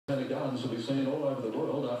Gardens will be seen all over the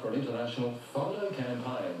world after an international photo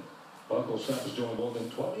campaign. Local staff has joined more than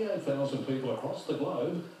 28,000 people across the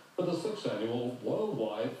globe for the 6th annual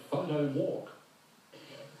worldwide photo walk.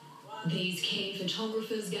 These keen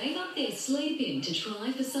photographers gave up their sleep-in to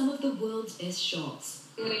try for some of the world's best shots.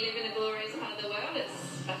 We live in a glorious part of the world.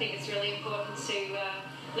 I think it's really important to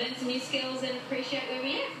learn some new skills and appreciate where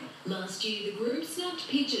we live. Last year, the group snapped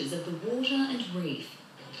pictures of the water and reef.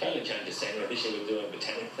 Totally changed the scenery. This year we're doing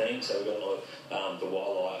botanic theme, so we've got a lot of the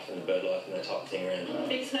wildlife and the bird life and that type of thing around.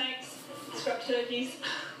 Big snakes, scrub turkeys,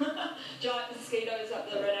 giant mosquitoes up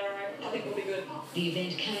the Red Arrow. I think we'll be good. The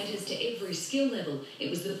event caters to every skill level. It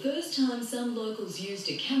was the first time some locals used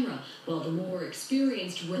a camera, while the more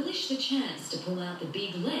experienced relished the chance to pull out the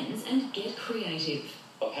big lens and get creative.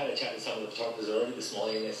 I've had a chat with some of the photographers already this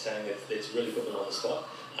morning, and they're saying that it's really put them on the spot.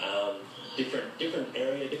 Different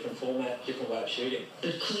area, different format, different way of shooting.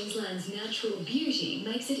 But Queensland's natural beauty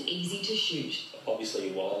makes it easy to shoot. Obviously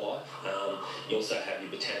your wildlife. You also have your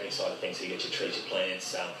botanic side of things, so you get your trees, your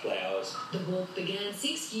plants, flowers. The walk began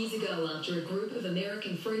 6 years ago after a group of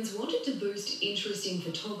American friends wanted to boost interest in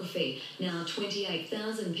photography. Now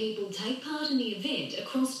 28,000 people take part in the event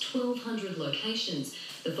across 1,200 locations.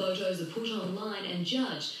 The photos are put online and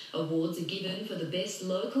judged. Awards are given for the best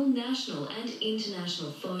local, national and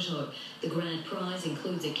international photo. The grand prize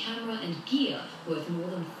includes a camera and gear worth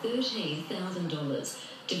more than $13,000.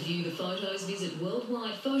 To view the photos, visit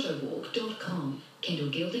worldwidephotowalk.com. Kendall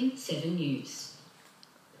Gilding, 7 News.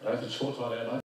 That's Sports Night out.